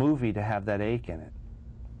movie to have that ache in it.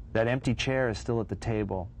 That empty chair is still at the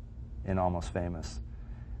table in Almost Famous,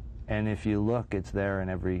 and if you look, it's there in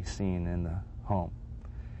every scene in the home.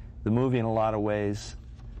 The movie, in a lot of ways,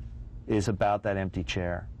 is about that empty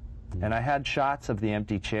chair, and I had shots of the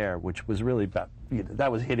empty chair, which was really about,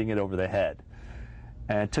 that was hitting it over the head,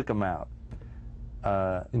 and I took them out.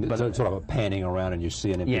 But sort of a panning around and you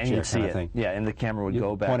see an empty chair kind of thing. Yeah, and the camera would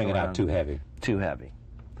go back pointing around. it out too heavy. Too heavy.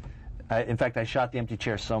 In fact, I shot the empty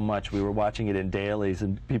chair so much, we were watching it in dailies,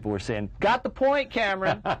 and people were saying, got the point,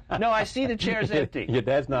 Cameron. No, I see the chair's empty. Your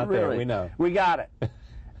dad's not really, there, we know. We got it.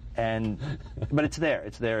 But it's there.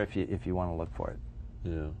 It's there if you want to look for it.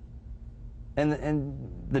 Yeah.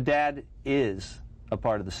 And the dad is a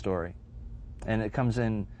part of the story. And it comes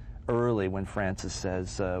in early when Frances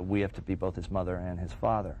says we have to be both his mother and his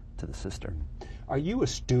father to the sister. Are you a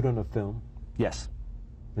student of film? Yes.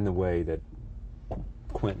 In the way that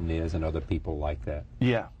Quentin is and other people like that?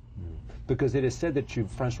 Yeah. Because it is said that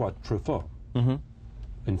Francois Truffaut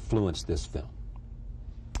influenced this film.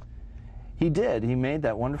 He did. He made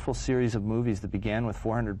that wonderful series of movies that began with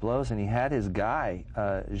 400 Blows, and he had his guy,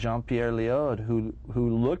 Jean-Pierre Léaud, who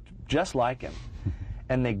looked just like him.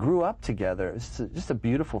 And they grew up together. It's just a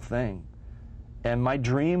beautiful thing. And my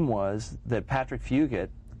dream was that Patrick Fugit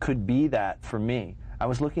could be that for me. I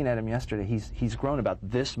was looking at him yesterday. He's grown about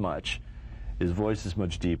this much. His voice is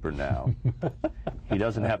much deeper now. He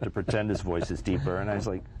doesn't have to pretend his voice is deeper. And I was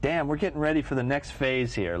like, damn, we're getting ready for the next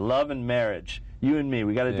phase here. Love and marriage. You and me,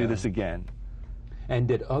 we got to do this again. And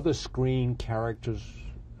did other screen characters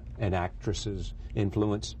and actresses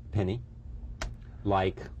influence Penny?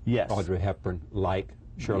 Like Audrey Hepburn, like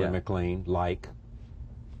Shirley MacLaine, like.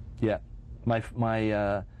 Yeah. My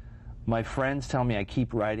friends tell me I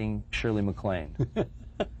keep writing Shirley MacLaine.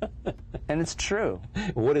 And it's true.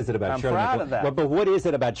 What is it about Shirley MacLaine? I'm proud of that. But what is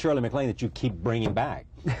it about Shirley MacLaine that you keep bringing back?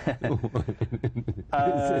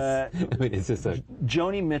 Is this a...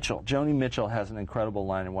 Joni Mitchell. Joni Mitchell has an incredible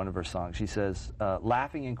line in one of her songs. She says,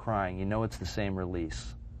 laughing and crying, you know it's the same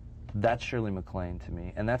release. That's Shirley MacLaine to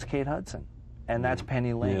me. And that's Kate Hudson. And that's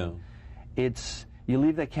Penny Lane. Yeah. You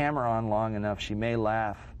leave the camera on long enough, she may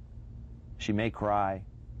laugh, she may cry,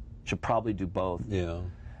 she'll probably do both. Yeah.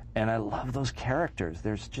 And I love those characters.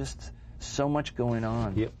 There's just so much going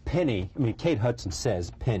on. Yeah, Penny, I mean, Kate Hudson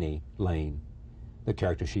says Penny Lane, the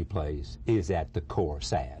character she plays, is at the core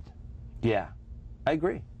sad. Yeah, I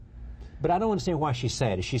agree. But I don't understand why she's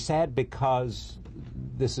sad. Is she sad because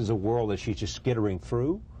this is a world that she's just skittering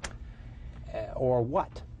through? Or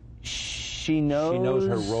what? She knows... She knows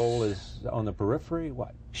her role is on the periphery?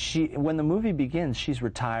 What? When the movie begins, she's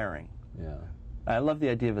retiring. Yeah. I love the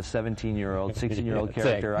idea of a 17-year-old, 16-year-old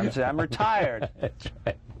character. I'm retired. That's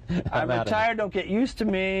right. I'm retired. Don't get used to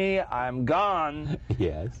me. I'm gone.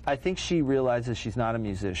 Yes. I think she realizes she's not a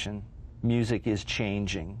musician. Music is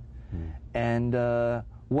changing. And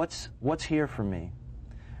what's here for me?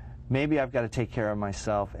 Maybe I've got to take care of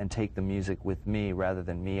myself and take the music with me rather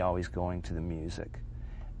than me always going to the music.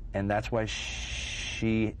 And that's why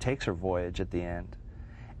she takes her voyage at the end.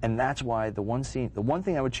 And that's why the one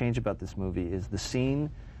thing I would change about this movie is the scene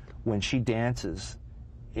when she dances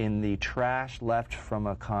in the trash left from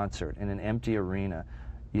a concert in an empty arena.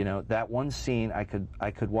 You know, that one scene, I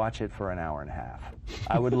could watch it for an hour and a half.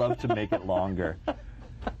 I would love to make it longer.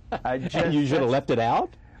 You should have left it out?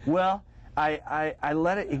 Well, I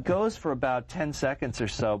let it goes for about 10 seconds or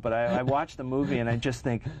so, but I watch the movie and I just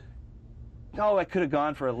think, oh, I could have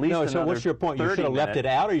gone for at least another 30 so what's your point? You should have left it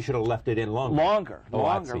out, or you should have left it in longer?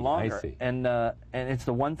 Longer. I see. And it's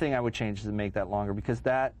the one thing I would change to make that longer, because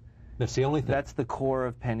that's the only thing. That's the core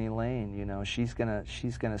of Penny Lane. You know, she's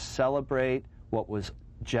gonna celebrate what was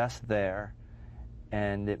just there,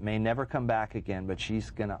 and it may never come back again, but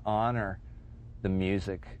she's gonna honor the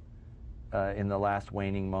music in the last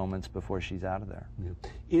waning moments before she's out of there. Yeah.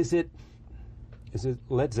 Is it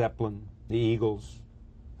Led Zeppelin, the Eagles,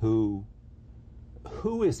 who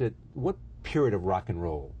is it, what period of rock and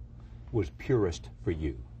roll was purest for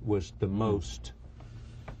you, was the most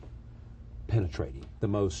penetrating, the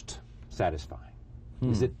most satisfying?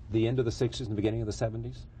 Is it the end of the 60s and the beginning of the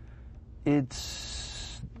 70s?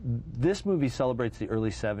 This movie celebrates the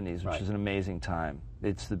early 70s, which is an amazing time.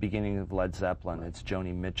 It's the beginning of Led Zeppelin, it's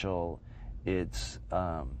Joni Mitchell, it's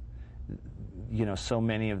you know, so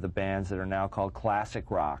many of the bands that are now called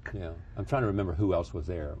classic rock. Yeah, I'm trying to remember who else was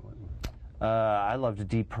there. I loved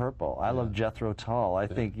Deep Purple. I loved Jethro Tull. I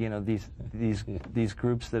think, you know, these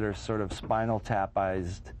groups that are sort of Spinal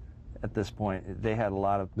Tapized at this point, they had a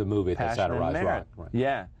lot of the movie that satirized rock. Right.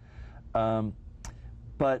 Yeah,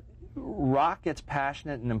 but rock gets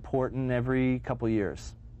passionate and important every couple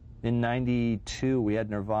years. In '92, we had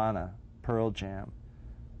Nirvana, Pearl Jam,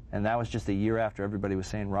 and that was just a year after everybody was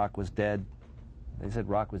saying rock was dead. They said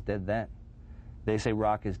rock was dead then. They say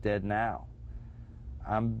rock is dead now.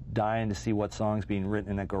 I'm dying to see what song's being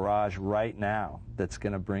written in a garage right now that's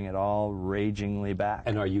going to bring it all ragingly back.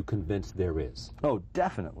 And are you convinced there is? Oh,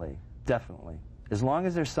 definitely. Definitely. As long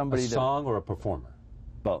as there's somebody... A song or a performer?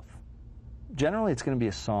 Both. Generally, it's going to be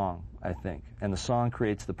a song, I think, and the song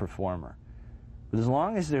creates the performer. But as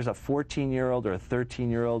long as there's a 14-year-old or a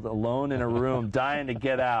 13-year-old alone in a room dying to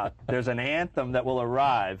get out, there's an anthem that will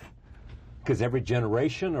arrive. Because every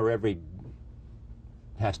generation or every...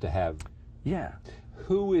 has to have... Yeah.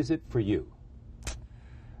 Who is it for you?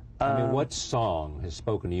 I mean, what song has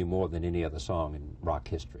spoken to you more than any other song in rock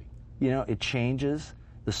history? You know, it changes.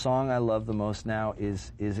 The song I love the most now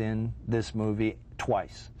is in this movie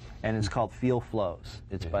twice, and it's called Feel Flows.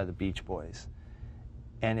 It's by the Beach Boys.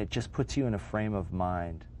 And it just puts you in a frame of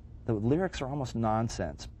mind. The lyrics are almost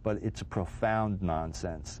nonsense, but it's a profound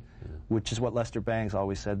nonsense, which is what Lester Bangs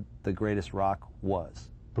always said the greatest rock was.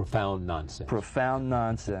 Profound nonsense. Profound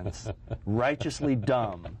nonsense. Righteously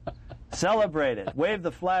dumb. Celebrate it. Wave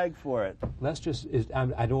the flag for it. Lester's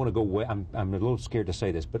I don't want to go away. I'm a little scared to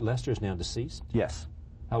say this, but Lester's now deceased? Yes.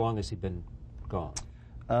 How long has he been gone?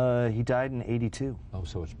 He died in '82. Oh,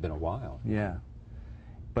 so it's been a while. Yeah.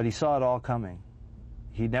 But he saw it all coming.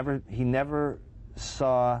 He never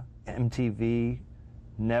saw MTV,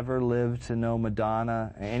 never lived to know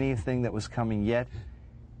Madonna, anything that was coming yet.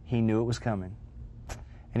 He knew it was coming.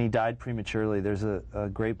 And he died prematurely. There's a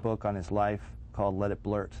great book on his life called Let It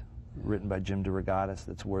Blurt, written by Jim DeRogatis,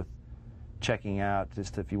 that's worth checking out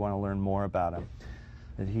just if you want to learn more about him.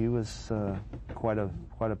 that he was quite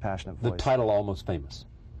a passionate voice. The title Almost Famous.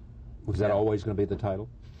 Was that always going to be the title?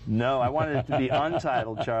 No, I wanted it to be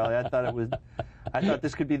untitled, Charlie. I thought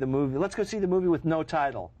this could be the movie. Let's go see the movie with no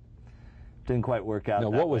title. Didn't quite work out.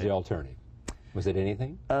 No, that what was way. the alternative? Was it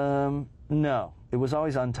anything? No, it was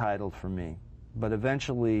always untitled for me. But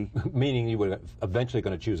eventually... Meaning you were eventually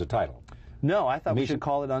going to choose a title? No, I thought we should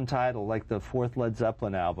call it Untitled, like the fourth Led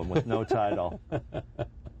Zeppelin album with no title.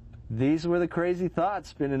 These were the crazy thoughts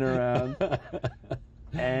spinning around.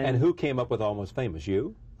 And who came up with Almost Famous?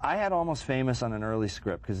 You? I had Almost Famous on an early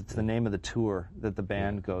script because it's the name of the tour that the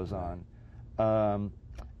band goes on.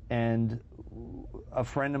 And a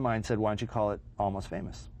friend of mine said, why don't you call it Almost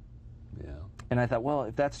Famous? Yeah. And I thought, well,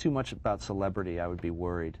 if that's too much about celebrity, I would be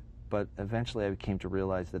worried. But eventually I came to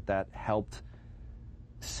realize that helped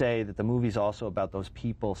say that the movie's also about those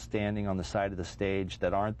people standing on the side of the stage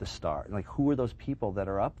that aren't the star. Like, who are those people that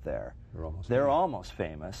are up there? They're almost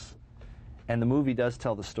famous. And the movie does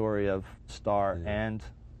tell the story of Star and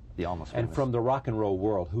the almost famous. And from the rock and roll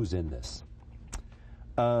world, who's in this?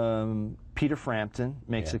 Peter Frampton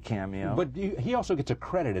makes a cameo. But he also gets a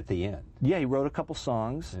credit at the end. Yeah, he wrote a couple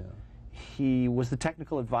songs. Yeah. He was the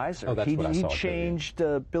technical advisor. Oh, that's what I saw. He changed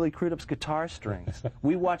Billy Crudup's guitar strings.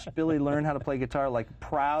 We watched Billy learn how to play guitar like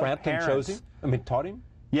proud Frampton parents. chose him? I mean, taught him?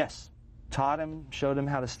 Yes. Taught him, showed him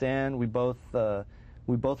how to stand. We both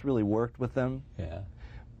really worked with him. Yeah.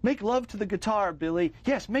 Make love to the guitar, Billy.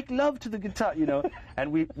 Yes, make love to the guitar, you know.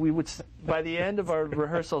 And we would, by the end of our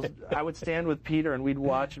rehearsals, I would stand with Peter and we'd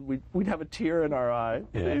watch and we'd have a tear in our eye.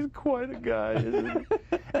 Yeah. He's quite a guy, isn't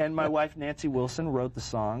he? And my wife, Nancy Wilson, wrote the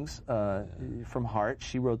songs from Heart.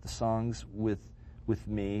 She wrote the songs with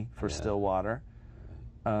me for Stillwater.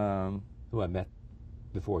 Who I met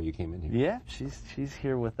before you came in here. Yeah, she's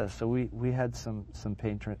here with us. So we had some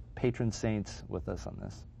patron saints with us on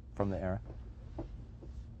this from the era.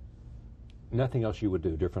 Nothing else you would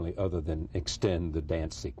do differently other than extend the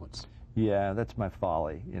dance sequence. Yeah, that's my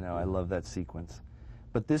folly. You know, I love that sequence.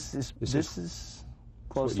 But this is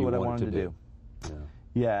close to what I wanted to do.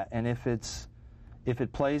 Yeah, and if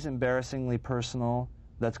it plays embarrassingly personal,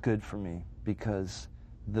 that's good for me because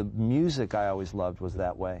the music I always loved was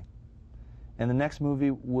that way. And the next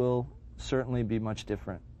movie will certainly be much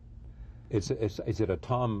different. Is it a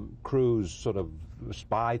Tom Cruise sort of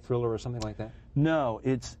spy thriller or something like that? No,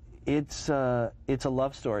 it's a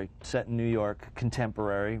love story set in New York,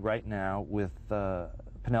 contemporary, right now, with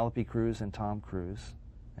Penelope Cruz and Tom Cruise,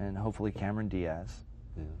 and hopefully Cameron Diaz.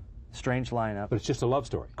 Yeah. Strange lineup. But it's just a love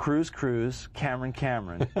story. Cruz, Cameron.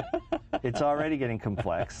 It's already getting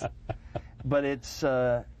complex, but it's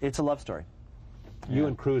a love story. You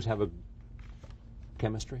and Cruise have a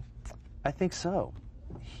chemistry? I think so.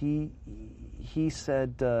 He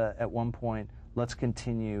said at one point, let's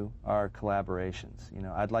continue our collaborations. You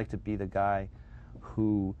know, I'd like to be the guy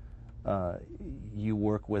who you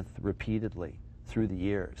work with repeatedly through the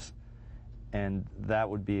years, and that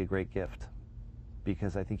would be a great gift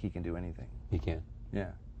because I think he can do anything. He can.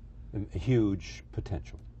 Yeah. Huge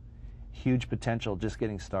potential. Huge potential, just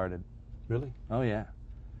getting started. Really? Oh yeah.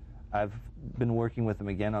 I've been working with him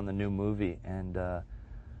again on the new movie, and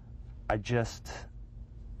I just.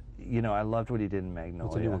 You know, I loved what he did in Magnolia.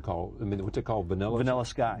 What's the new one called? I mean, what's it called? Vanilla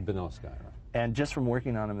Sky. Vanilla Sky, right. And just from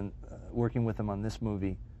working on him and working with him on this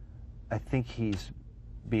movie, I think he's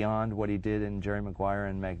beyond what he did in Jerry Maguire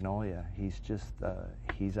and Magnolia. He's just,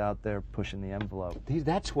 he's out there pushing the envelope.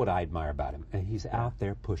 That's what I admire about him. He's out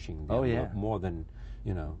there pushing the envelope more than,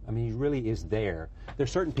 you know, I mean, he really is there.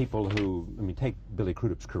 There's certain people who, I mean, take Billy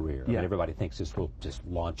Crudup's career. I mean, everybody thinks this will just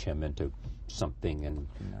launch him into something and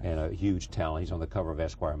a huge talent. He's on the cover of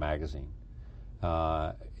Esquire magazine.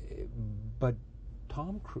 But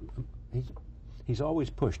Tom Cruise, he's always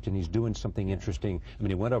pushed, and he's doing something interesting. I mean,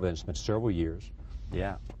 he went over there and spent several years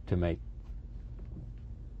to make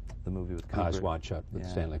the movie with Kubrick. Eyes Wide Shut with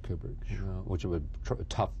Stanley Kubrick, which was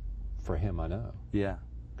tough for him, I know. Yeah.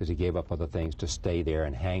 Because he gave up other things to stay there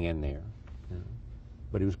and hang in there.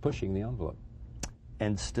 But he was pushing the envelope.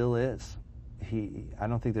 And still is. I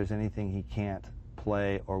don't think there's anything he can't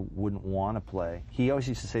play or wouldn't want to play. He always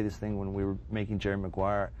used to say this thing when we were making Jerry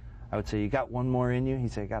Maguire. I would say, you got one more in you?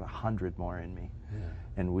 He'd say, I got 100 more in me. Yeah.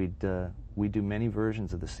 And we'd do many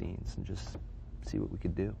versions of the scenes and just see what we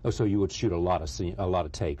could do. Oh, so you would shoot a lot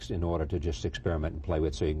of takes in order to just experiment and play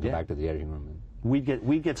with, so you can go back to the editing room. And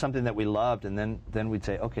we'd get something that we loved, and then we'd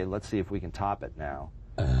say, okay, let's see if we can top it now.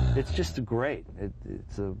 It's just great.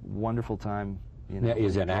 It's a wonderful time. You know,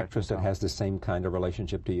 is an actress that has the same kind of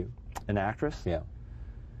relationship to you? An actress? Yeah.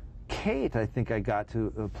 Kate, I think I got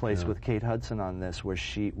to a place with Kate Hudson on this where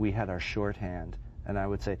we had our shorthand, And I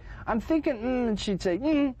would say, I'm thinking, and she'd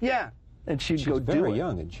say, yeah. And she'd go do it. She's very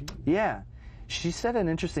young, isn't she? Yeah. She said an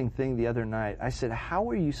interesting thing the other night. I said, how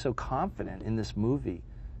are you so confident in this movie?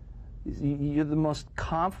 You're the most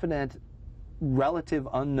confident, relative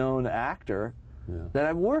unknown actor that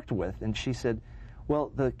I've worked with. And she said,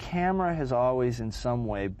 well, the camera has always in some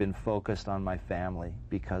way been focused on my family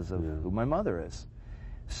because of who my mother is.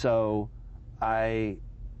 So I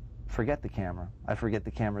forget the camera. I forget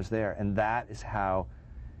the camera's there. And that is how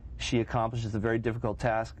she accomplishes the very difficult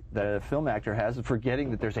task that a film actor has of forgetting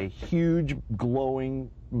that there's a huge glowing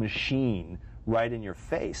machine right in your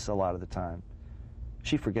face a lot of the time.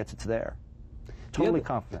 She forgets it's there. Totally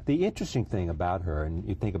confident. The interesting thing about her, and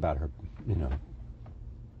you think about her, you know,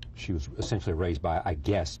 she was essentially raised by, I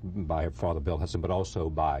guess, by her father, Bill Hudson, but also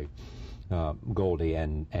by Goldie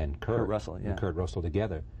and Kurt Russell, and Kurt Russell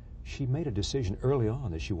together. She made a decision early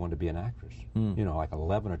on that she wanted to be an actress, you know, like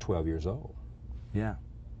 11 or 12 years old. Yeah.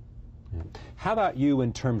 How about you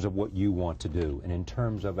in terms of what you want to do, and in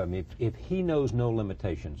terms of, I mean, if he knows no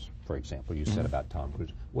limitations, for example, you said about Tom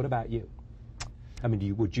Cruise, what about you? I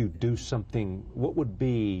mean, would you do something, what would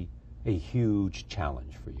be a huge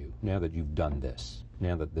challenge for you now that you've done this,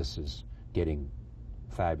 now that this is getting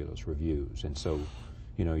fabulous reviews, and so,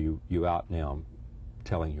 you know, you out now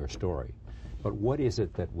telling your story. But what is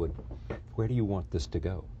it that would, where do you want this to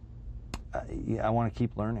go? I want to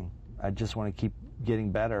keep learning. I just want to keep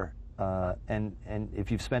getting better. And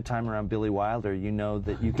if you've spent time around Billy Wilder, you know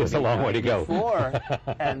that you can there's a long way to go.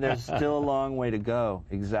 And there's still a long way to go.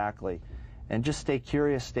 Exactly. And just stay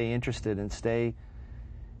curious, stay interested, and stay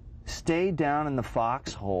down in the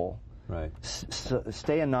foxhole. Right.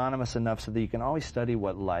 Stay anonymous enough so that you can always study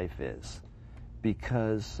what life is.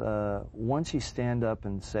 Because once you stand up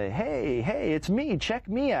and say, hey, it's me, check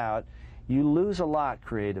me out, you lose a lot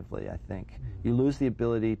creatively, I think. You lose the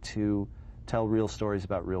ability to tell real stories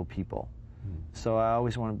about real people. So I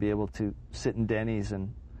always want to be able to sit in Denny's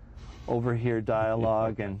and overhear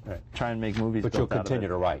dialogue and try and make movies. But you'll continue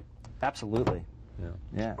to write. Absolutely.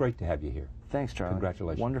 Yeah. It's great to have you here. Thanks, Charlie.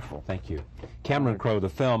 Congratulations. Wonderful. Thank you. Cameron Crowe, the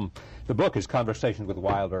film, the book is Conversations with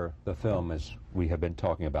Wilder, the film, as we have been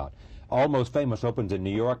talking about. Almost Famous opens in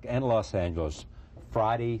New York and Los Angeles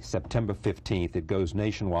Friday, September 15th. It goes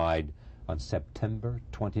nationwide on September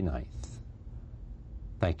 29th.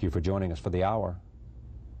 Thank you for joining us for the hour.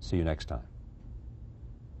 See you next time.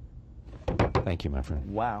 Thank you, my friend.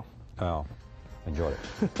 Wow. Oh, enjoyed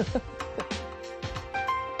it.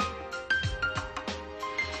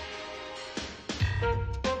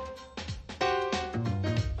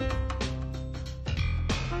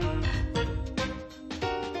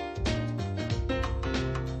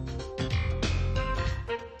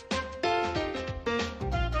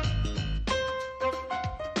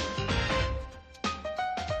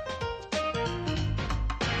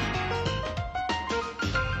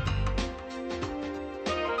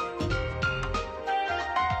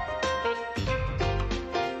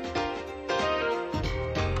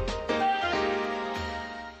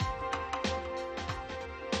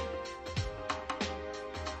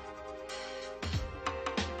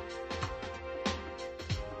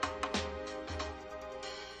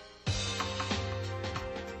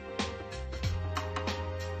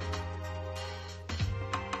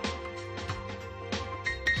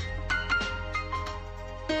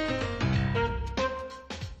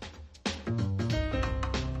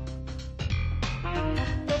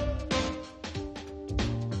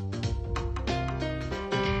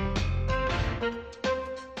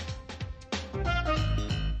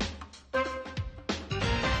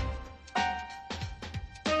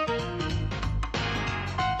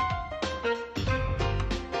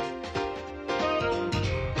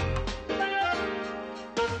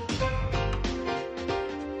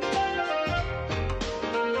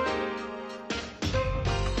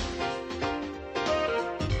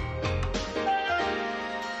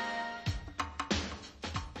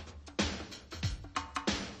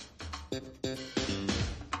 Thank you.